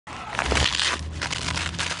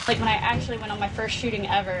Like when I actually went on my first shooting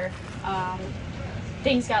ever,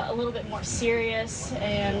 things got a little bit more serious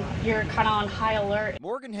and you're kind of on high alert.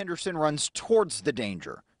 Morgan Henderson runs towards the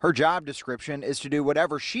danger. Her job description is to do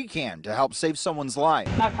whatever she can to help save someone's life.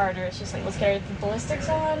 My partner is just like, let's get the ballistics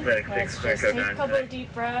on. Let's just take a couple of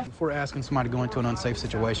deep breaths. If we're asking somebody to go into an unsafe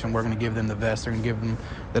situation, we're going to give them the vest. They're going to give them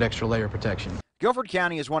that extra layer of protection. Guilford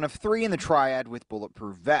County is one of 3 in the triad with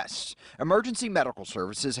bulletproof vests. Emergency Medical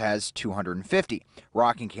Services has 250.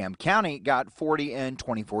 Rockingham County got 40 in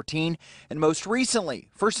 2014, and most recently,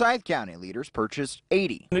 Forsyth County leaders purchased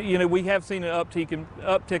 80. You know, we have seen an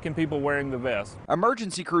uptick in people wearing the vest.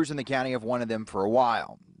 Emergency crews in the county have wanted them for a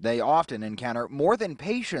while. They often encounter more than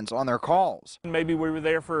patients on their calls. Maybe we were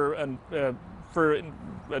there for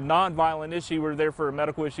a non-violent issue, we were there for a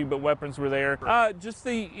medical issue, but weapons were there. Just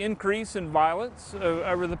the increase in violence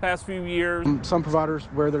over the past few years. Some providers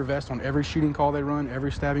wear their vest on every shooting call they run,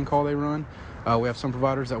 every stabbing call they run. We have some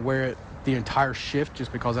providers that wear it the entire shift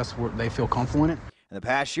just because that's where they feel comfortable in it. In the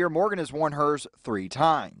past year, Morgan has worn hers 3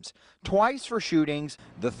 times. Twice for shootings,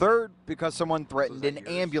 the third because someone threatened an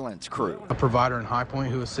ambulance crew. A provider in High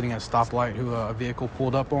Point who was sitting at a stoplight who a vehicle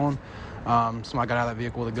pulled up on. Somebody got out of that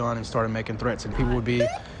vehicle with a gun and started making threats, and people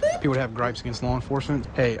would have gripes against law enforcement.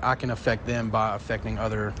 Hey, I can affect them by affecting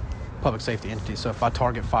other public safety entities. So if I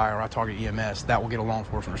target fire or I target EMS, that will get a law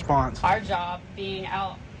enforcement response. Our job being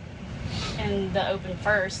out in the open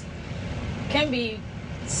first can be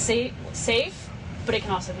safe, but it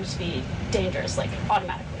can also just be dangerous, like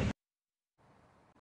automatically.